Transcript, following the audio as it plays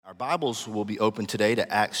Bibles will be open today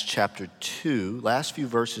to Acts chapter 2, last few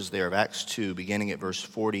verses there of Acts 2, beginning at verse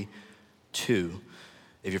 42.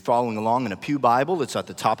 If you're following along in a pew Bible, it's at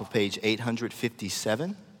the top of page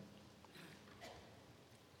 857.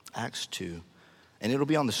 Acts 2. And it'll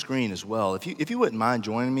be on the screen as well. If you wouldn't mind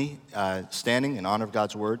joining me standing in honor of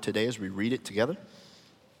God's word today as we read it together.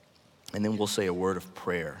 And then we'll say a word of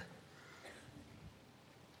prayer.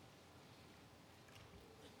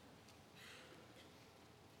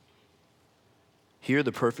 Hear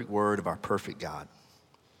the perfect word of our perfect God.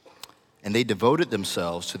 And they devoted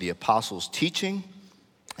themselves to the apostles' teaching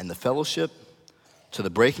and the fellowship, to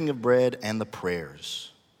the breaking of bread and the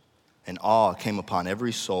prayers. And awe came upon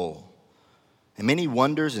every soul. And many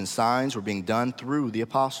wonders and signs were being done through the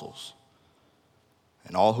apostles.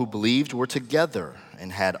 And all who believed were together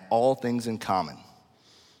and had all things in common.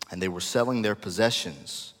 And they were selling their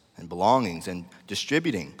possessions and belongings and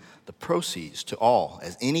distributing the proceeds to all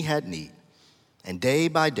as any had need. And day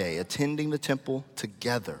by day, attending the temple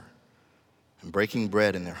together and breaking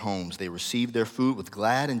bread in their homes, they received their food with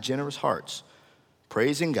glad and generous hearts,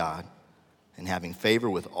 praising God and having favor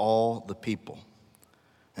with all the people.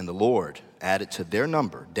 And the Lord added to their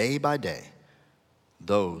number day by day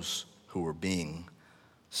those who were being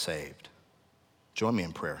saved. Join me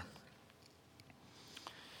in prayer.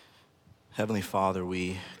 Heavenly Father,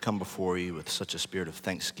 we come before you with such a spirit of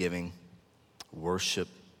thanksgiving, worship,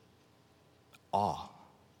 awe.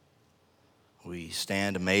 We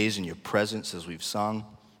stand amazed in your presence as we've sung.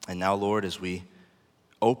 And now, Lord, as we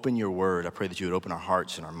open your word, I pray that you would open our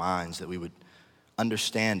hearts and our minds, that we would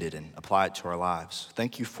understand it and apply it to our lives.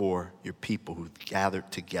 Thank you for your people who've gathered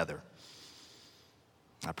together.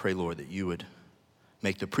 I pray, Lord, that you would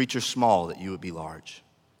make the preacher small, that you would be large.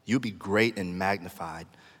 You would be great and magnified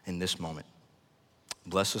in this moment.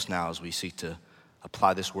 Bless us now as we seek to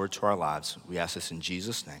apply this word to our lives. We ask this in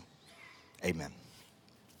Jesus' name. Amen.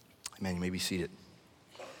 Amen. You may be seated.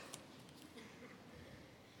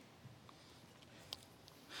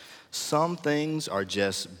 Some things are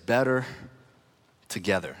just better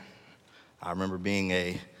together. I remember being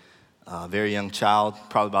a very young child,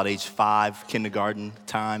 probably about age 5, kindergarten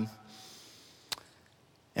time.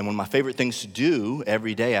 And one of my favorite things to do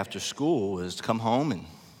every day after school is to come home and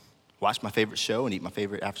watch my favorite show and eat my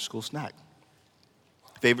favorite after-school snack.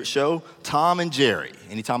 Favorite show, Tom and Jerry.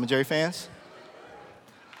 Any Tom and Jerry fans?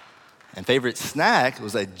 And favorite snack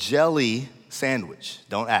was a jelly sandwich.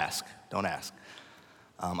 Don't ask.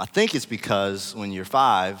 I think it's because when you're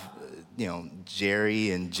 5,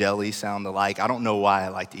 Jerry and jelly sound alike. I don't know why I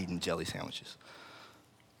liked eating jelly sandwiches.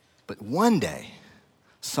 But one day,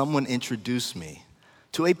 someone introduced me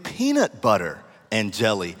to a peanut butter and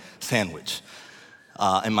jelly sandwich.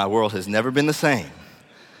 And my world has never been the same.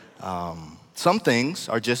 Some things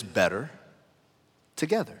are just better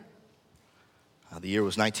together. The year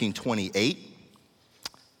was 1928.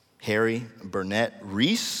 Harry Burnett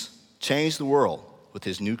Reese changed the world with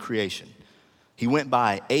his new creation. He went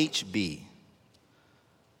by HB,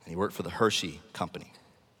 and he worked for the Hershey Company.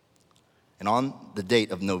 And on the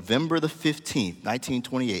date of November the 15th,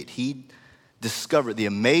 1928, he discovered the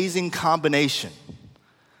amazing combination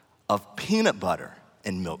of peanut butter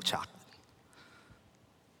and milk chocolate.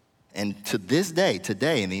 And to this day,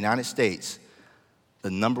 today in the United States, the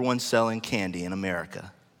number one selling candy in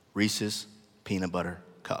America, Reese's Peanut Butter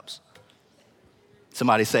Cups.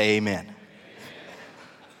 Somebody say amen.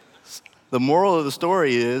 The moral of the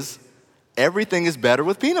story is everything is better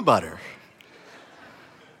with peanut butter.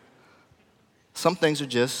 Some things are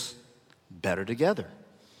just better together.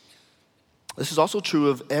 This is also true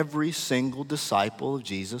of every single disciple of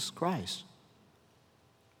Jesus Christ.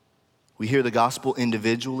 We hear the gospel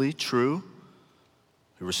individually, true.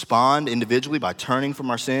 We respond individually by turning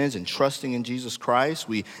from our sins and trusting in Jesus Christ.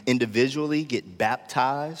 We individually get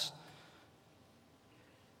baptized.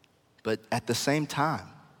 But at the same time,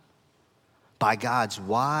 by God's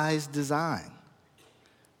wise design,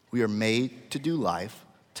 we are made to do life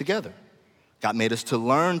together. God made us to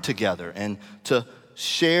learn together and to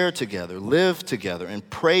share together, live together, and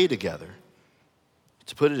pray together.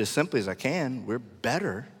 To put it as simply as I can, we're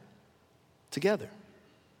better together.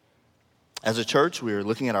 As a church, we are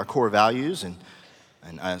looking at our core values and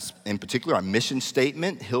as in particular, our mission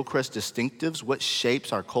statement, Hillcrest Distinctives, what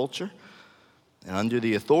shapes our culture. And under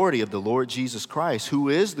the authority of the Lord Jesus Christ, who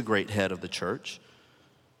is the great head of the church,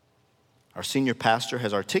 our senior pastor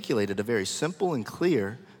has articulated a very simple and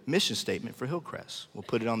clear mission statement for Hillcrest. We'll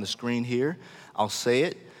put it on the screen here. I'll say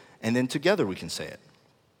it, and then together we can say it.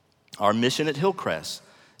 Our mission at Hillcrest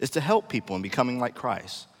is to help people in becoming like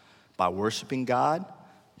Christ by worshiping God,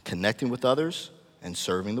 connecting with others, and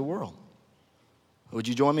serving the world. Would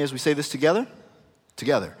you join me as we say this together?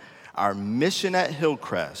 Together. Our mission at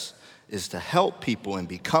Hillcrest is to help people in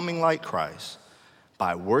becoming like Christ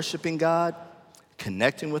by worshiping God,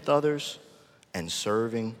 connecting with others, and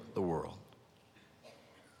serving the world.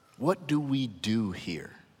 What do we do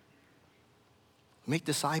here? Make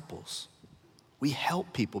disciples. We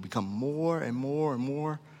help people become more and more and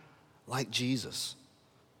more like Jesus.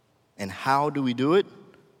 And how do we do it?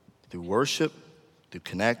 Through worship, through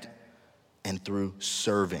connect, and through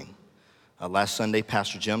serving. Last Sunday,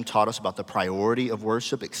 Pastor Jim taught us about the priority of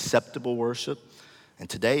worship, acceptable worship. And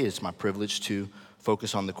today it's my privilege to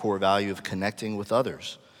focus on the core value of connecting with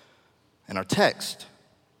others. And our text,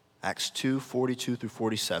 Acts 2:42 through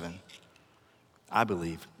 47, I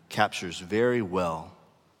believe captures very well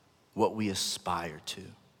what we aspire to.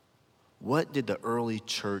 What did the early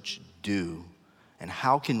church do, and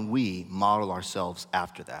how can we model ourselves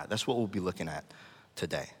after that? That's what we'll be looking at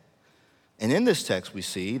today. And in this text, we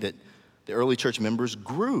see that the early church members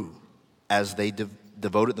grew as they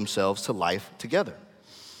devoted themselves to life together.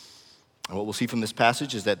 And what we'll see from this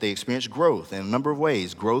passage is that they experienced growth in a number of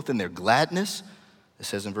ways. Growth in their gladness. It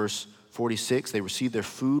says in verse 46, they received their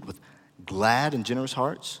food with glad and generous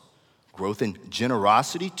hearts. Growth in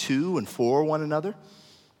generosity to and for one another.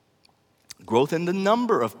 Growth in the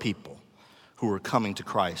number of people who were coming to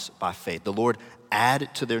Christ by faith. The Lord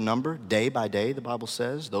added to their number day by day, the Bible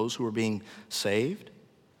says, those who were being saved.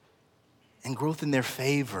 And growth in their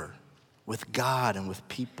favor with God and with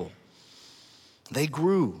people. They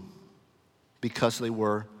grew because they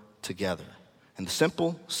were together. And the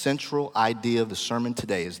simple, central idea of the sermon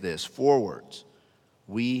today is this: 4 words.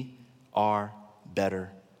 We are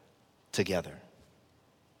better together.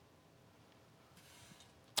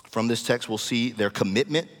 From this text, we'll see their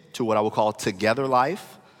commitment to what I will call together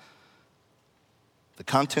life, the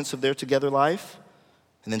contents of their together life,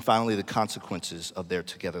 and then finally the consequences of their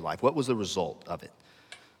together life. What was the result of it?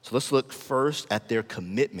 So let's look first at their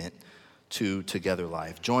commitment to together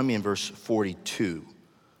life. Join me in verse 42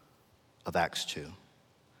 of Acts 2.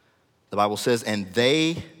 The Bible says, and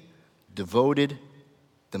they devoted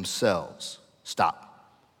themselves. Stop.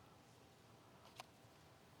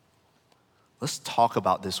 Let's talk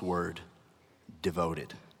about this word,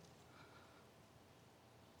 devoted.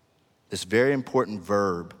 This very important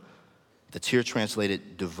verb that's here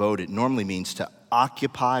translated devoted normally means to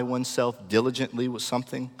occupy oneself diligently with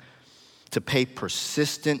something, to pay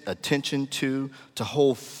persistent attention to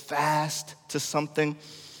hold fast to something,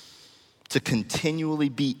 to continually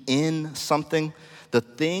be in something. The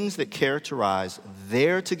things that characterize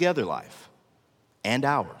their together life and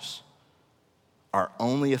ours are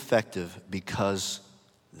only effective because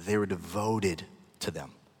they were devoted to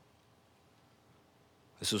them.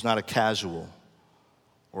 This was not a casual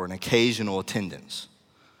or an occasional attendance.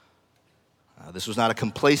 This was not a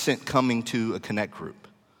complacent coming to a connect group.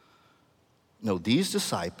 No, these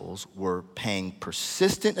disciples were paying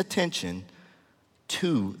persistent attention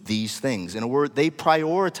to these things. In a word, they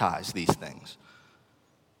prioritized these things.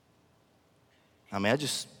 I mean, I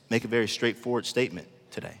just make a very straightforward statement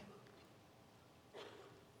today.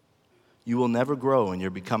 You will never grow in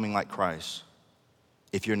your becoming like Christ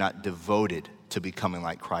if you're not devoted to becoming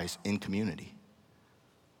like Christ in community.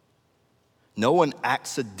 No one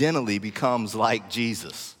accidentally becomes like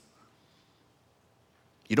Jesus.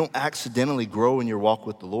 You don't accidentally grow in your walk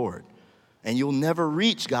with the Lord. And you'll never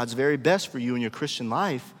reach God's very best for you in your Christian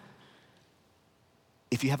life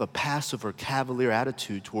if you have a passive or cavalier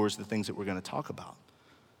attitude towards the things that we're going to talk about.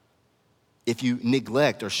 If you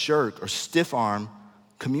neglect or shirk or stiff-arm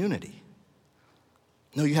community.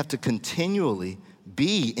 No, you have to continually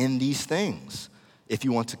be in these things if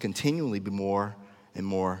you want to continually be more and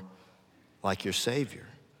more like your Savior.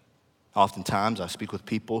 Oftentimes, I speak with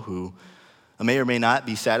people who may or may not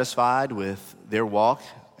be satisfied with their walk,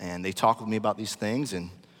 and they talk with me about these things, and,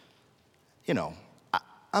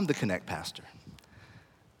 I'm the Connect pastor.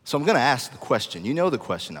 So I'm going to ask the question. You know the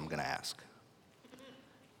question I'm going to ask.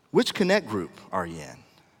 Which Connect group are you in?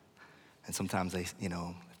 And sometimes they,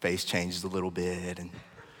 face changes a little bit, and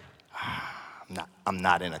I'm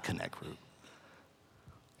not in a Connect group.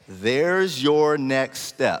 There's your next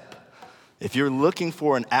step. If you're looking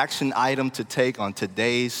for an action item to take on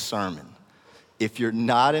today's sermon, if you're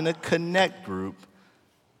not in a Connect group,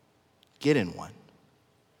 get in one.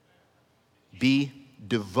 Be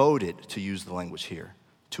devoted, to use the language here,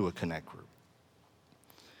 to a Connect group.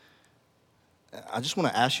 I just want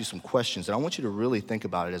to ask you some questions, and I want you to really think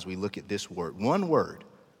about it as we look at this word. One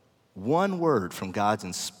word from God's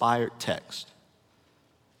inspired text.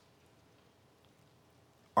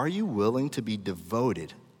 Are you willing to be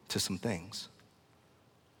devoted to some things?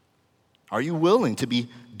 Are you willing to be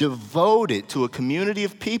devoted to a community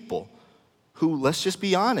of people who, let's just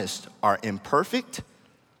be honest, are imperfect,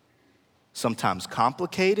 sometimes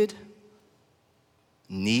complicated,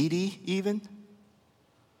 needy even?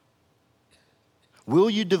 Will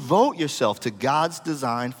you devote yourself to God's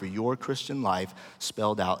design for your Christian life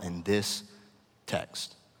spelled out in this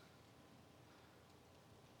text?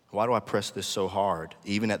 Why do I press this so hard,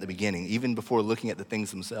 even at the beginning, even before looking at the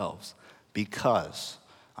things themselves? Because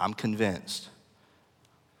I'm convinced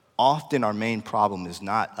often our main problem is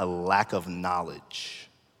not a lack of knowledge.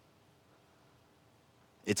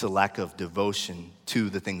 It's a lack of devotion to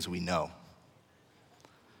the things we know.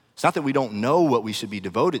 It's not that we don't know what we should be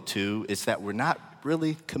devoted to, it's that we're not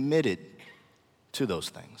really committed to those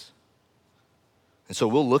things. And so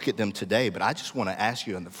we'll look at them today, but I just want to ask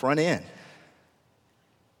you on the front end,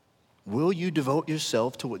 will you devote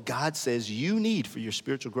yourself to what God says you need for your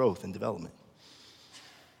spiritual growth and development?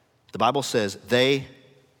 The Bible says they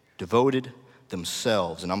devoted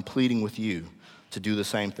themselves, and I'm pleading with you to do the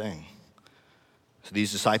same thing. So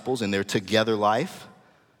these disciples in their together life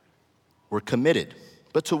were committed.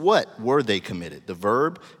 But to what were they committed? The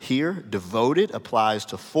verb here, devoted, applies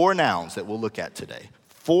to 4 nouns that we'll look at today.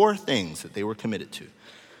 4 things that they were committed to: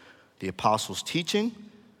 the apostles' teaching,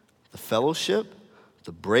 the fellowship,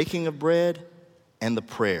 the breaking of bread, and the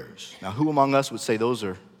prayers. Now, who among us would say those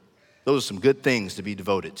are some good things to be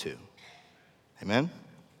devoted to? Amen?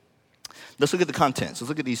 Let's look at the contents. Let's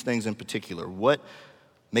look at these things in particular. What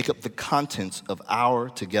make up the contents of our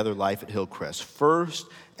together life at Hillcrest? First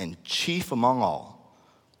and chief among all,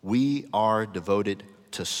 we are devoted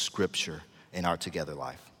to Scripture in our together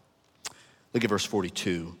life. Look at verse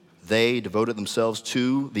 42. They devoted themselves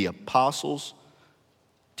to the apostles'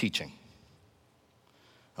 teaching.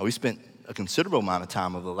 Now, we spent a considerable amount of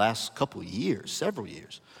time over the last couple of years, several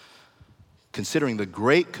years, considering the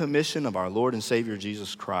great commission of our Lord and Savior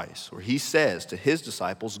Jesus Christ, where he says to his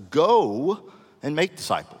disciples, go and make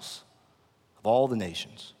disciples of all the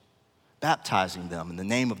nations, baptizing them in the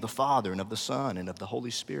name of the Father and of the Son and of the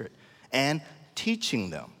Holy Spirit, and teaching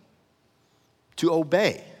them to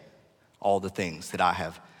obey all the things that I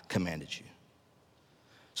have commanded you.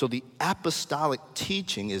 So the apostolic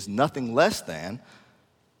teaching is nothing less than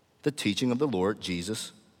the teaching of the Lord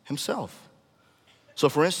Jesus himself. So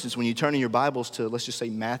for instance, when you turn in your Bibles to, let's just say,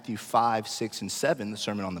 Matthew 5, 6, and 7, the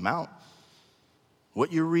Sermon on the Mount,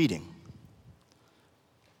 what you're reading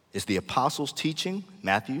is the apostles' teaching,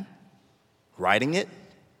 Matthew, writing it,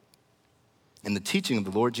 and the teaching of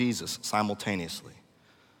the Lord Jesus simultaneously.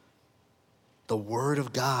 The Word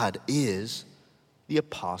of God is the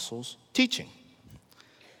apostles' teaching.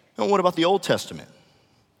 And what about the Old Testament?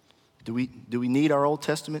 Do we need our Old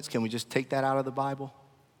Testaments? Can we just take that out of the Bible?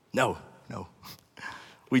 No.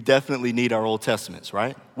 We definitely need our Old Testaments,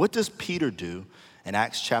 right? What does Peter do in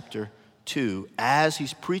Acts chapter 2 as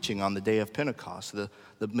he's preaching on the day of Pentecost, the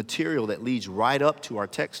material that leads right up to our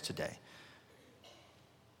text today?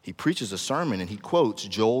 He preaches a sermon and he quotes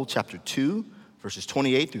Joel chapter 2, verses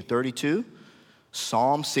 28 through 32,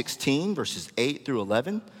 Psalm 16, verses 8 through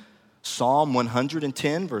 11, Psalm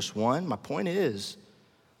 110, verse 1. My point is,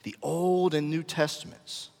 the Old and New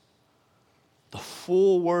Testaments, the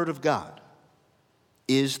full Word of God,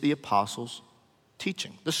 is the apostles'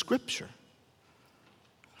 teaching, the Scripture.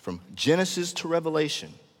 From Genesis to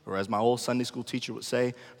Revelation, or as my old Sunday school teacher would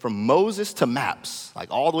say, from Moses to maps,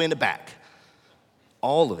 like all the way in the back.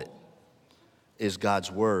 All of it is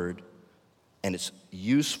God's Word, and it's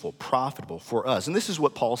useful, profitable for us. And this is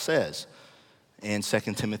what Paul says in 2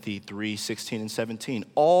 Timothy 3, 16 and 17.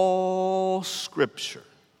 All Scripture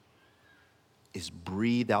is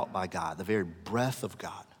breathed out by God, the very breath of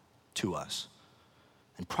God to us,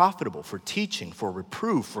 and profitable for teaching, for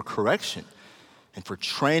reproof, for correction, and for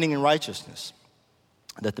training in righteousness,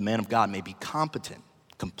 that the man of God may be competent,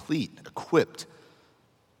 complete, equipped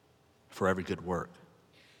for every good work.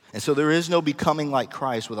 And so there is no becoming like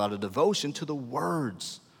Christ without a devotion to the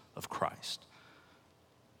words of Christ.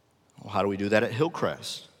 Well, how do we do that at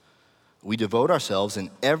Hillcrest? We devote ourselves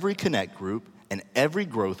in every connect group and every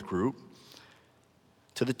growth group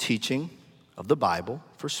to the teaching of the Bible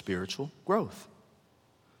for spiritual growth.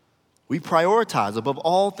 We prioritize above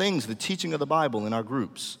all things the teaching of the Bible in our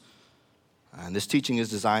groups. And this teaching is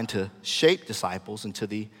designed to shape disciples into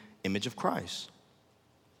the image of Christ.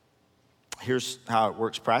 Here's how it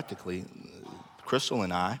works practically. Crystal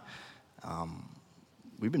and I,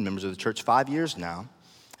 we've been members of the church 5 years now.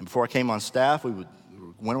 And before I came on staff, we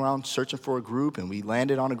went around searching for a group, and we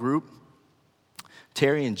landed on a group,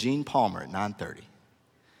 Terry and Gene Palmer at 9:30.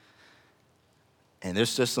 And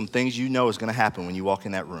there's just some things you know is going to happen when you walk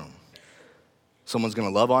in that room. Someone's going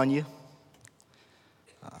to love on you.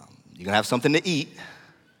 You're going to have something to eat.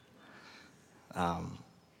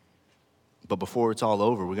 But before it's all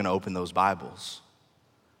over, we're going to open those Bibles.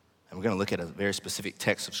 And we're going to look at a very specific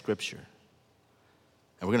text of Scripture.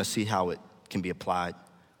 And we're going to see how it can be applied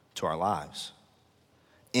to our lives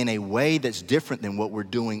in a way that's different than what we're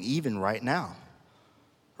doing even right now.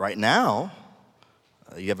 Right now,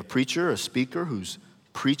 you have a preacher, a speaker who's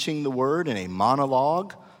preaching the word in a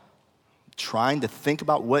monologue, trying to think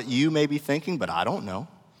about what you may be thinking, but I don't know.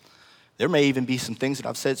 There may even be some things that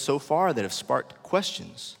I've said so far that have sparked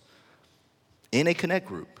questions in a Connect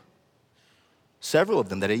group. Several of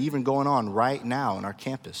them that are even going on right now on our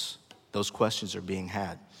campus. Those questions are being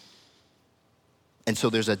had. And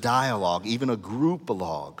so there's a dialogue, even a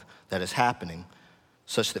group-alogue that is happening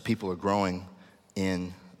such that people are growing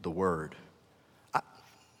in the Word. I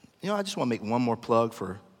just want to make one more plug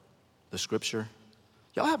for the Scripture.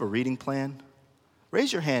 Y'all have a reading plan?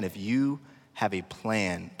 Raise your hand if you have a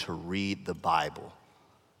plan to read the Bible.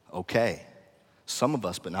 Okay. Some of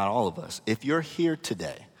us, but not all of us. If you're here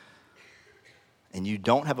today and you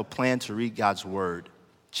don't have a plan to read God's Word,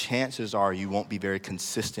 chances are you won't be very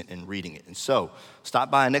consistent in reading it. And so,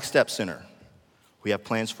 stop by a Next Step Center. We have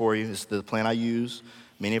plans for you. It's the plan I use.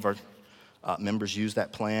 Many of our members use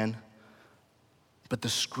that plan. But the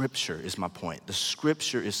Scripture is my point. The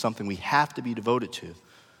Scripture is something we have to be devoted to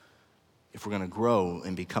if we're going to grow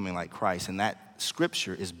in becoming like Christ. And that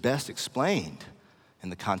Scripture is best explained in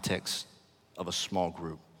the context of a small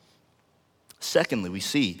group. Secondly, we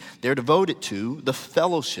see they're devoted to the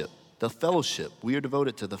fellowship. The fellowship. We are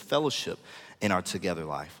devoted to the fellowship in our together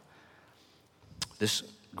life. This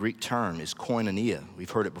Greek term is koinonia. We've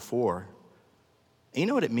heard it before. And you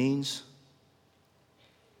know what it means?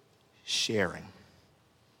 Sharing.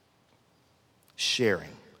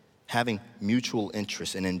 Sharing. Having mutual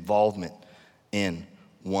interest and involvement in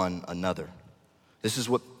one another. This is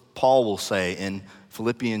what Paul will say in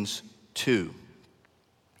Philippians 2.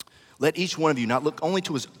 Let each one of you not look only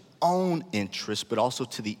to his own interest, but also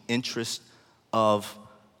to the interest of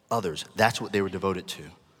others. That's what they were devoted to,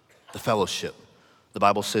 the fellowship. The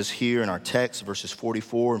Bible says here in our text, verses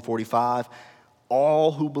 44 and 45,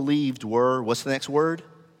 all who believed were, what's the next word?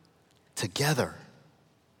 Together.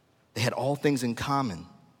 They had all things in common.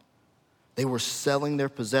 They were selling their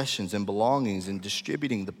possessions and belongings and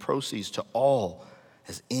distributing the proceeds to all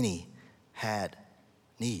as any had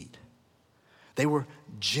need. They were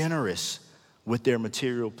generous with their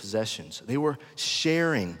material possessions. They were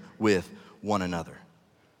sharing with one another.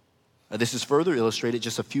 This is further illustrated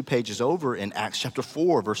just a few pages over in Acts chapter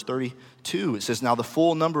 4, verse 32. It says, now the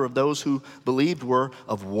full number of those who believed were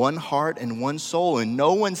of one heart and one soul, and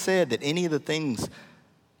no one said that any of the things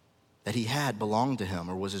that he had belonged to him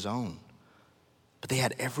or was his own. But they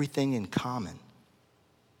had everything in common.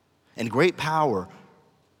 And with great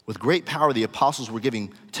power, the apostles were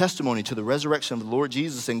giving testimony to the resurrection of the Lord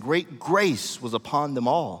Jesus, and great grace was upon them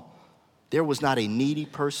all. There was not a needy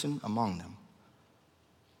person among them.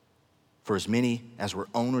 For as many as were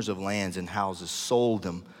owners of lands and houses sold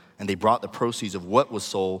them, and they brought the proceeds of what was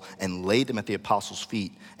sold and laid them at the apostles'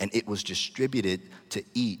 feet, and it was distributed to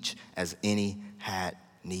each as any had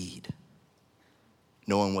need.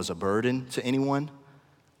 No one was a burden to anyone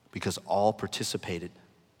because all participated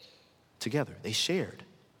together. They shared.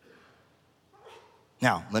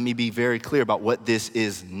 Now, let me be very clear about what this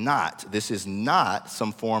is not. This is not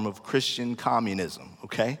some form of Christian communism,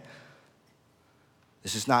 okay?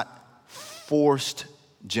 This is not forced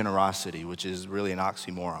generosity, which is really an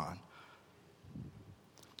oxymoron.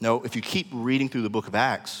 No, if you keep reading through the book of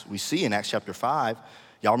Acts, we see in Acts chapter 5,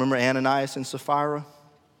 y'all remember Ananias and Sapphira?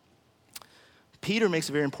 Peter makes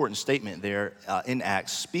a very important statement there in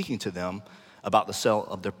Acts, speaking to them about the sale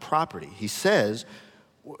of their property. He says,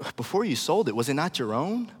 before you sold it, was it not your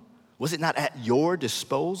own? Was it not at your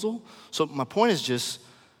disposal? So my point is just,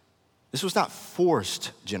 this was not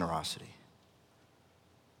forced generosity.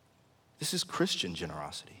 This is Christian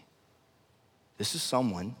generosity. This is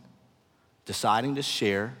someone deciding to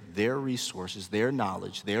share their resources, their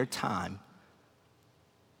knowledge, their time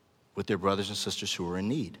with their brothers and sisters who are in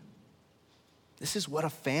need. This is what a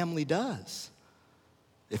family does.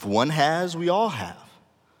 If one has, we all have.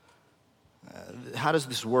 How does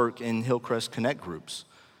this work in Hillcrest Connect groups?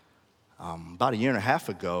 About a year and a half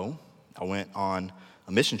ago, I went on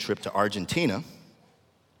a mission trip to Argentina.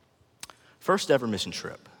 First ever mission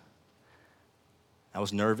trip. I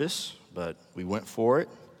was nervous, but we went for it.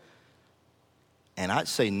 And I'd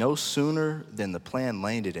say no sooner than the plane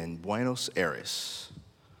landed in Buenos Aires,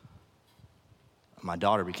 my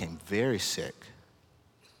daughter became very sick,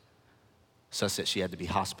 such that she had to be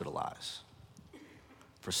hospitalized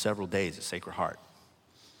for several days at Sacred Heart.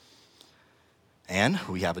 And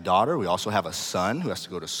we have a daughter. We also have a son who has to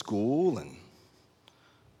go to school and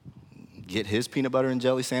get his peanut butter and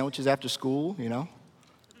jelly sandwiches after school, you know.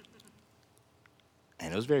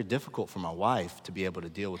 And it was very difficult for my wife to be able to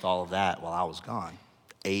deal with all of that while I was gone,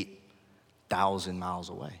 8,000 miles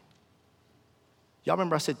away. Y'all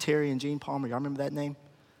remember I said Terry and Jean Palmer? Y'all remember that name?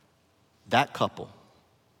 That couple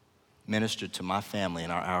ministered to my family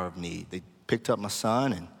in our hour of need. They picked up my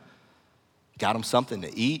son and got him something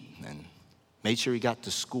to eat and made sure he got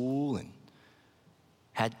to school and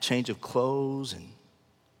had change of clothes and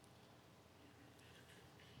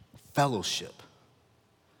fellowship.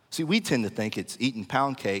 See, we tend to think it's eating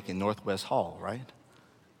pound cake in Northwest Hall, right?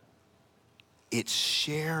 It's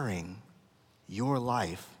sharing your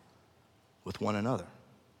life with one another.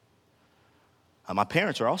 My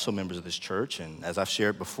parents are also members of this church, and as I've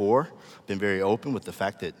shared before, been very open with the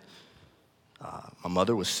fact that my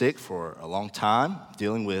mother was sick for a long time,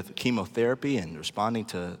 dealing with chemotherapy and responding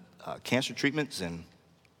to cancer treatments, and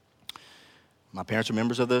my parents are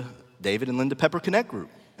members of the David and Linda Pepper Connect group.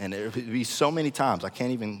 And there would be so many times, I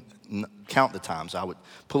can't even count the times, I would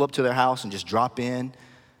pull up to their house and just drop in,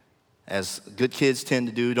 as good kids tend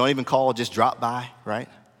to do. Don't even call, just drop by, right?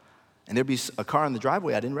 And there'd be a car in the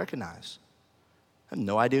driveway I didn't recognize. I have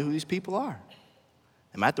no idea who these people are.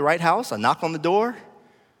 Am I at the right house? I knock on the door,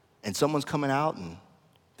 and someone's coming out, and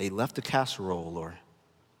they left a casserole, or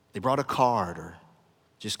they brought a card, or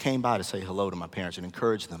just came by to say hello to my parents and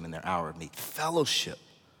encourage them in their hour of need. Fellowship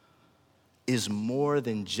is more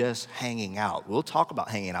than just hanging out. We'll talk about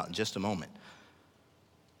hanging out in just a moment.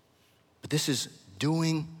 But this is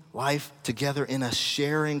doing life together in a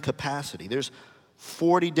sharing capacity. There's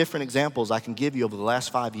 40 different examples I can give you over the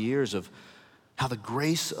last 5 years of how the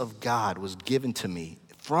grace of God was given to me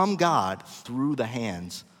from God through the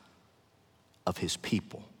hands of his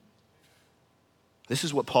people. This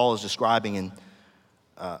is what Paul is describing in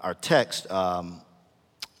our text, 1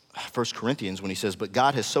 Corinthians, when he says, "But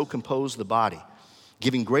God has so composed the body,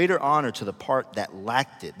 giving greater honor to the part that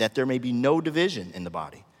lacked it, that there may be no division in the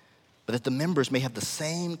body, but that the members may have the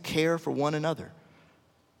same care for one another."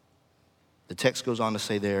 The text goes on to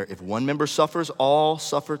say there, "If one member suffers, all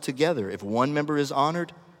suffer together. If one member is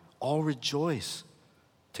honored, all rejoice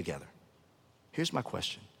together." Here's my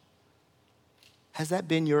question. Has that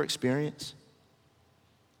been your experience?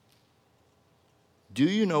 Do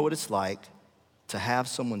you know what it's like to have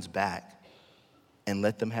someone's back and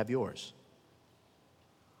let them have yours?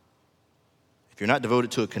 If you're not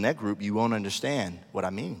devoted to a Connect group, you won't understand what I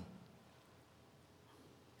mean.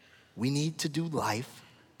 We need to do life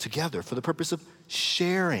together for the purpose of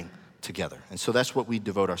sharing together. And so that's what we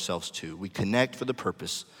devote ourselves to. We connect for the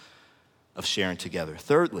purpose of sharing together.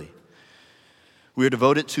 Thirdly, we are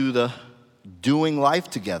devoted to the doing life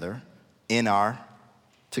together in our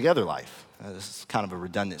together life. This is kind of a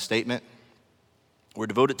redundant statement. We're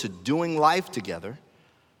devoted to doing life together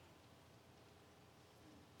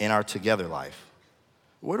in our together life.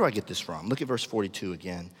 Where do I get this from? Look at verse 42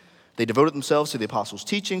 again. They devoted themselves to the apostles'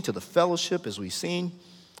 teaching, to the fellowship, as we've seen,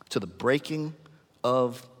 to the breaking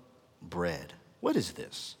of bread. What is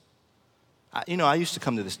this? I used to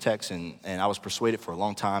come to this text and I was persuaded for a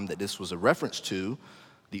long time that this was a reference to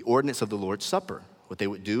the ordinance of the Lord's Supper. What they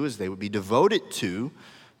would do is they would be devoted to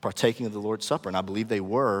partaking of the Lord's Supper, and I believe they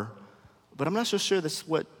were, but I'm not so sure that's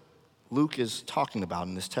what Luke is talking about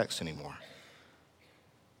in this text anymore.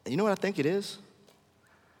 You know what I think it is?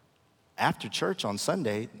 After church on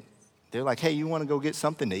Sunday, they're like, "Hey, you want to go get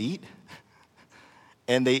something to eat?"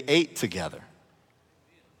 And they ate together.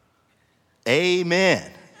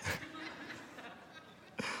 Amen.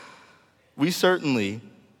 We certainly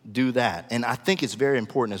do that. And I think it's very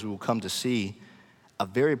important, as we will come to see, a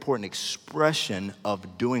very important expression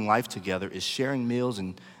of doing life together is sharing meals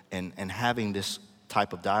and having this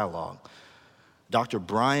type of dialogue. Dr.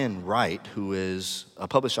 Brian Wright, who is a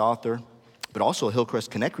published author, but also a Hillcrest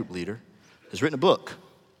Connect Group leader, has written a book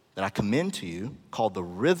that I commend to you called The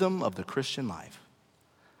Rhythm of the Christian Life.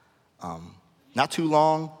 Not too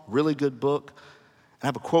long, really good book. And I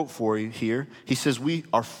have a quote for you here. He says, "We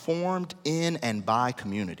are formed in and by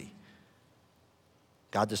community.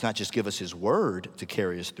 God does not just give us his word to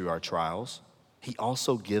carry us through our trials. He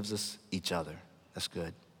also gives us each other." That's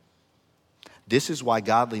good. This is why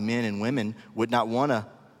godly men and women would not want to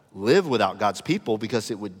live without God's people, because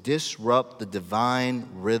it would disrupt the divine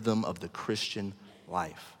rhythm of the Christian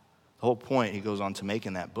life. The whole point he goes on to make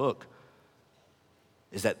in that book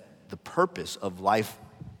is that the purpose of life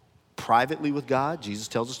privately with God, Jesus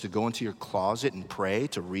tells us to go into your closet and pray,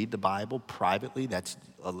 to read the Bible privately. That's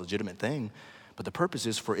a legitimate thing. But the purpose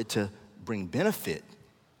is for it to bring benefit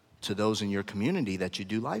to those in your community that you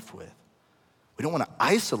do life with. We don't want to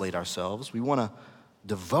isolate ourselves. We want to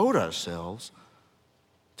devote ourselves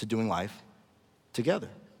to doing life together.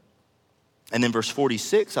 And then verse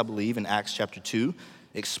 46, I believe, in Acts chapter 2,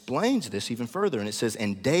 explains this even further. And it says,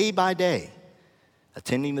 and day by day,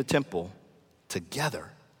 attending the temple together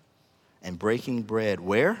and breaking bread.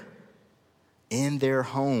 Where? In their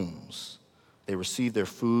homes. They received their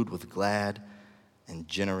food with glad and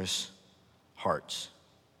generous hearts.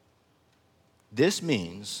 This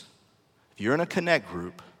means if you're in a connect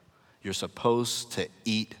group, you're supposed to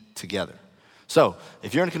eat together. So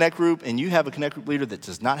if you're in a connect group and you have a connect group leader that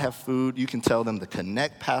does not have food, you can tell them the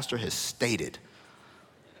connect pastor has stated,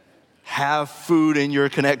 have food in your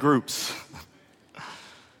connect groups.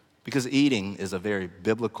 Because eating is a very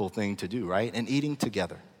biblical thing to do, right? And eating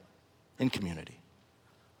together in community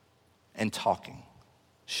and talking,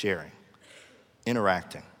 sharing,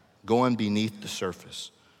 interacting, going beneath the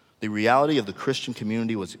surface. The reality of the Christian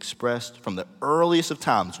community was expressed from the earliest of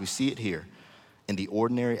times. We see it here in the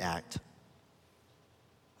ordinary act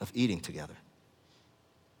of eating together.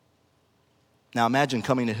 Now imagine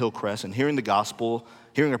coming to Hillcrest and hearing the gospel,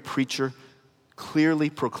 hearing a preacher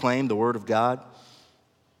clearly proclaim the word of God,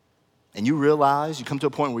 and you come to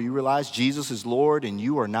a point where you realize Jesus is Lord and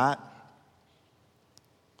you are not,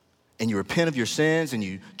 and you repent of your sins and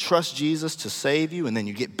you trust Jesus to save you, and then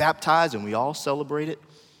you get baptized and we all celebrate it.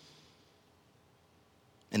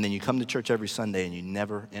 And then you come to church every Sunday and you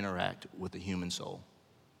never interact with the human soul.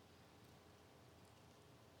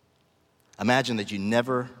 Imagine that you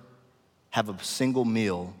never have a single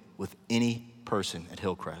meal with any person at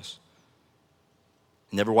Hillcrest.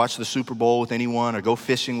 You never watch the Super Bowl with anyone or go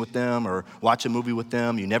fishing with them or watch a movie with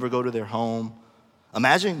them. You never go to their home.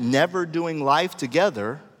 Imagine never doing life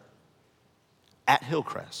together at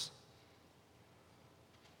Hillcrest.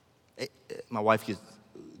 My wife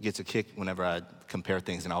gets a kick whenever I compare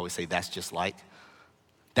things, and I always say, that's just like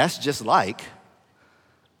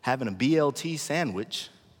having a BLT sandwich,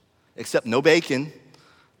 except no bacon,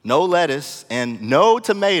 no lettuce, and no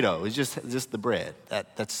tomato. It's just the bread.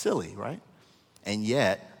 That's silly, right? And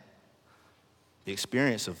yet, the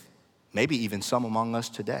experience of maybe even some among us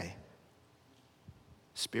today,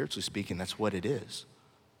 spiritually speaking, that's what it is.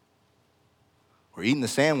 We're eating the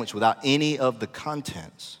sandwich without any of the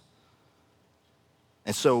contents.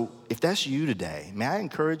 And so, if that's you today, may I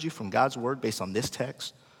encourage you from God's word based on this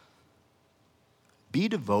text, be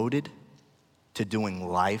devoted to doing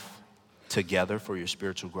life together for your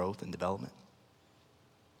spiritual growth and development.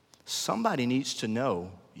 Somebody needs to know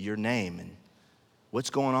your name and what's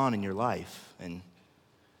going on in your life. And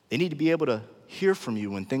they need to be able to hear from you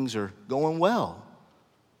when things are going well,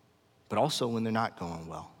 but also when they're not going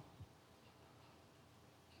well.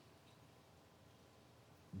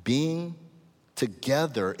 Being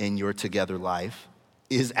together in your together life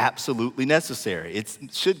is absolutely necessary. It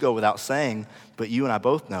should go without saying, but you and I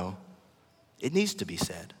both know it needs to be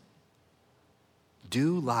said.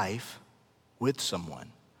 Do life with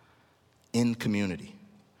someone in community.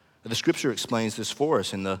 The scripture explains this for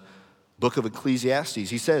us in the book of Ecclesiastes.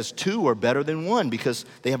 He says, 2 are better than 1 because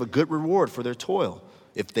they have a good reward for their toil.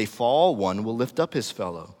 If they fall, one will lift up his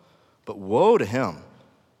fellow. But woe to him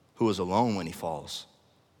who is alone when he falls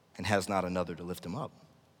and has not another to lift him up.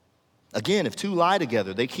 Again, if 2 lie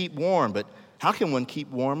together, they keep warm, but how can one keep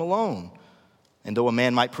warm alone? And though a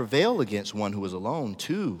man might prevail against one who is alone,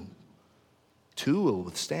 two will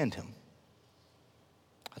withstand him.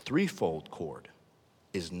 A threefold cord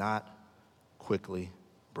is not quickly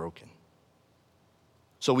broken.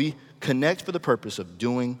 So we connect for the purpose of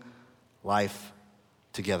doing life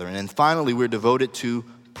together. And then finally, we're devoted to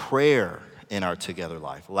prayer in our together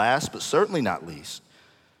life. Last, but certainly not least,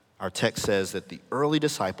 our text says that the early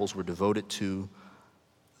disciples were devoted to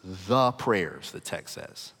the prayers, the text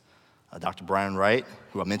says. Dr. Brian Wright,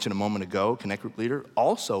 who I mentioned a moment ago, Connect Group leader,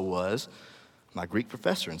 also was my Greek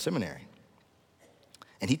professor in seminary.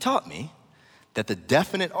 And he taught me that the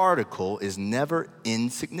definite article is never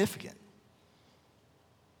insignificant.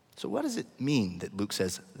 So what does it mean that Luke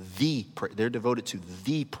says they're devoted to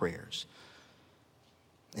the prayers?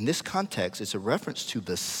 In this context, it's a reference to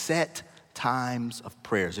the set times of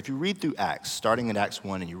prayers. If you read through Acts, starting in Acts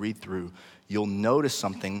 1 and you read through, you'll notice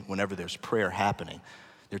something whenever there's prayer happening.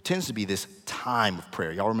 There tends to be this time of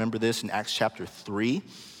prayer. Y'all remember this in Acts chapter 3?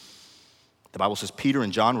 The Bible says Peter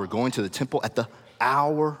and John were going to the temple at the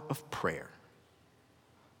hour of prayer.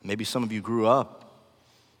 Maybe some of you grew up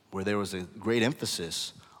where there was a great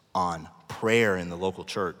emphasis on prayer in the local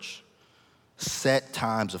church. Set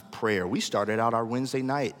times of prayer. We started out our Wednesday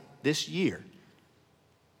night this year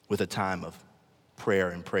with a time of prayer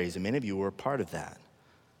and praise, and many of you were a part of that.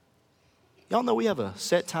 Y'all know we have a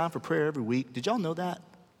set time for prayer every week. Did y'all know that?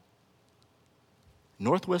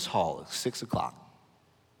 Northwest Hall at 6 o'clock.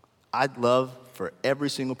 I'd love for every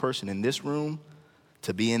single person in this room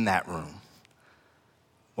to be in that room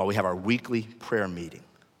while we have our weekly prayer meeting.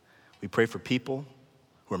 We pray for people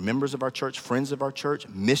who are members of our church, friends of our church,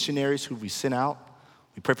 missionaries who we sent out.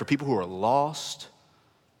 We pray for people who are lost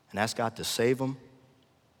and ask God to save them.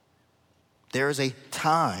 There is a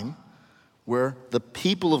time where the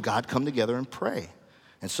people of God come together and pray.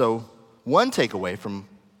 And so one takeaway from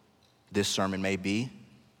this sermon may be,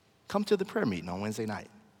 come to the prayer meeting on Wednesday night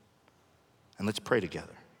and let's pray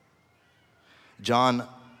together. John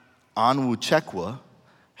Onwuchekwa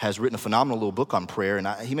has written a phenomenal little book on prayer, and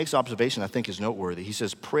he makes an observation I think is noteworthy. He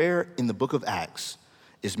says, prayer in the book of Acts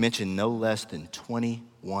is mentioned no less than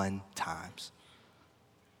 21 times.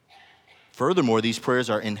 Furthermore, these prayers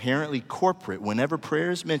are inherently corporate. Whenever prayer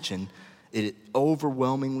is mentioned, it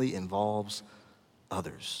overwhelmingly involves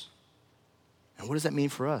others. And what does that mean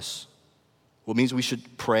for us? Well, it means we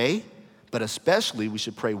should pray, but especially we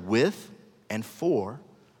should pray with and for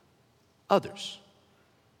others.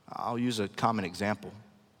 I'll use a common example.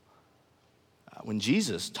 When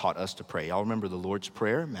Jesus taught us to pray, y'all remember the Lord's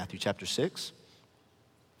Prayer, Matthew chapter 6?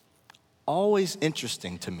 Always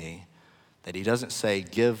interesting to me that he doesn't say,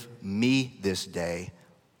 give me this day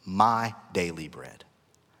my daily bread.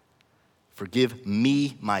 Forgive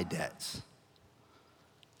me my debts.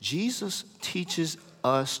 Jesus teaches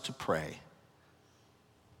us to pray.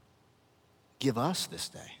 Give us this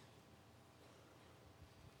day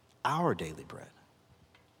our daily bread.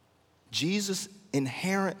 Jesus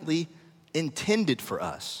inherently intended for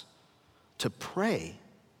us to pray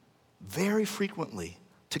very frequently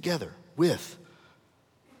together with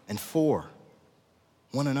and for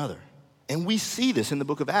one another. And we see this in the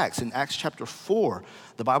book of Acts. In Acts chapter 4,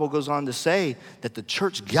 the Bible goes on to say that the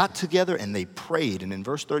church got together and they prayed. And in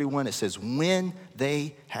verse 31, it says, when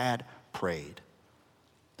they had prayed,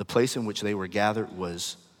 the place in which they were gathered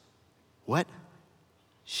was what?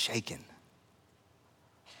 Shaken.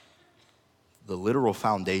 The literal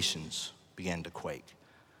foundations began to quake.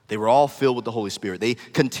 They were all filled with the Holy Spirit. They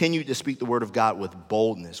continued to speak the word of God with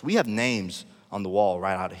boldness. We have names on the wall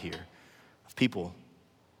right out of here of people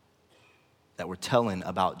that we're telling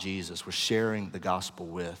about Jesus, we're sharing the gospel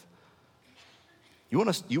with. You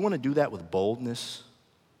want to do that with boldness?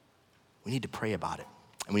 We need to pray about it.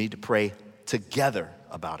 And we need to pray together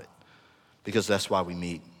about it because that's why we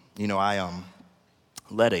meet. You know, I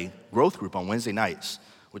led a growth group on Wednesday nights,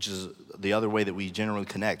 which is the other way that we generally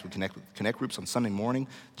connect. We connect groups on Sunday morning.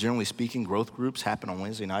 Generally speaking, growth groups happen on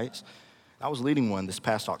Wednesday nights. I was leading one this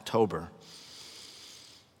past October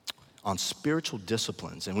on spiritual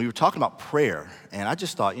disciplines, and we were talking about prayer, and I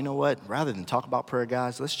just thought, you know what, rather than talk about prayer,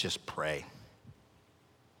 guys, let's just pray.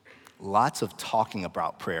 Lots of talking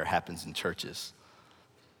about prayer happens in churches,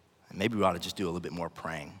 and maybe we ought to just do a little bit more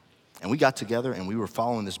praying. And we got together, and we were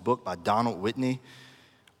following this book by Donald Whitney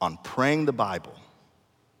on praying the Bible,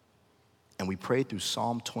 and we prayed through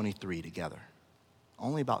Psalm 23 together,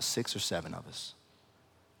 only about 6 or 7 of us.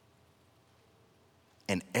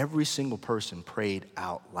 And every single person prayed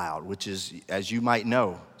out loud, which is, as you might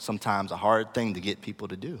know, sometimes a hard thing to get people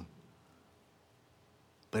to do.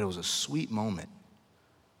 But it was a sweet moment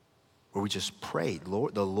where we just prayed,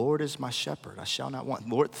 Lord, the Lord is my shepherd, I shall not want.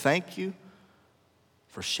 Lord, thank you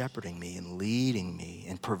for shepherding me and leading me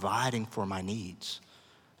and providing for my needs.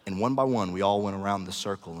 And one by one, we all went around the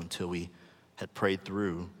circle until we had prayed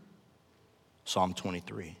through Psalm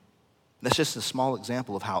 23. That's just a small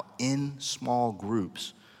example of how in small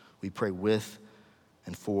groups we pray with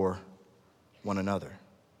and for one another.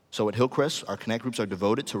 So at Hillcrest, our Connect groups are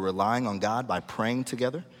devoted to relying on God by praying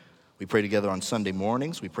together. We pray together on Sunday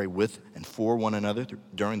mornings. We pray with and for one another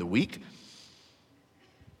during the week.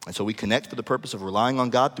 And so we connect for the purpose of relying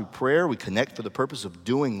on God through prayer. We connect for the purpose of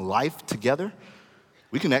doing life together.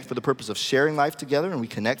 We connect for the purpose of sharing life together. And we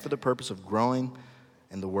connect for the purpose of growing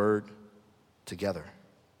in the Word together.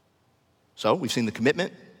 So we've seen the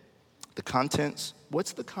commitment, the contents.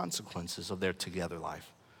 What's the consequences of their together life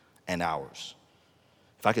and ours?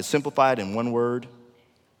 If I could simplify it in one word,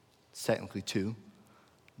 it's technically 2,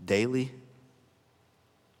 daily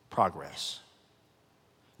progress.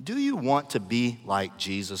 Do you want to be like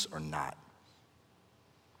Jesus or not?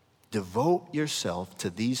 Devote yourself to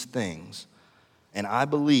these things, and I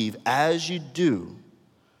believe as you do,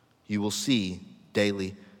 you will see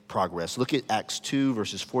daily progress. Look at Acts 2,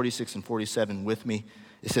 verses 46 and 47 with me.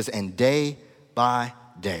 It says, and day by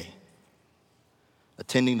day,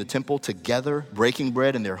 attending the temple together, breaking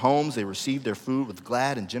bread in their homes, they received their food with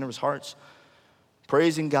glad and generous hearts,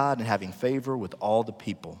 praising God and having favor with all the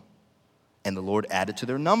people. And the Lord added to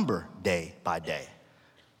their number day by day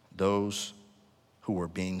those who were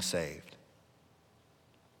being saved.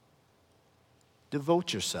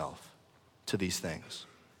 Devote yourself to these things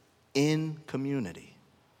in community.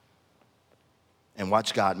 And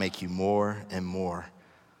watch God make you more and more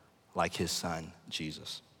like his son,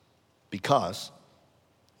 Jesus. Because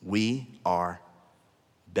we are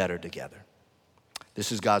better together.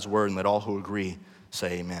 This is God's word, and let all who agree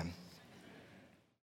say amen.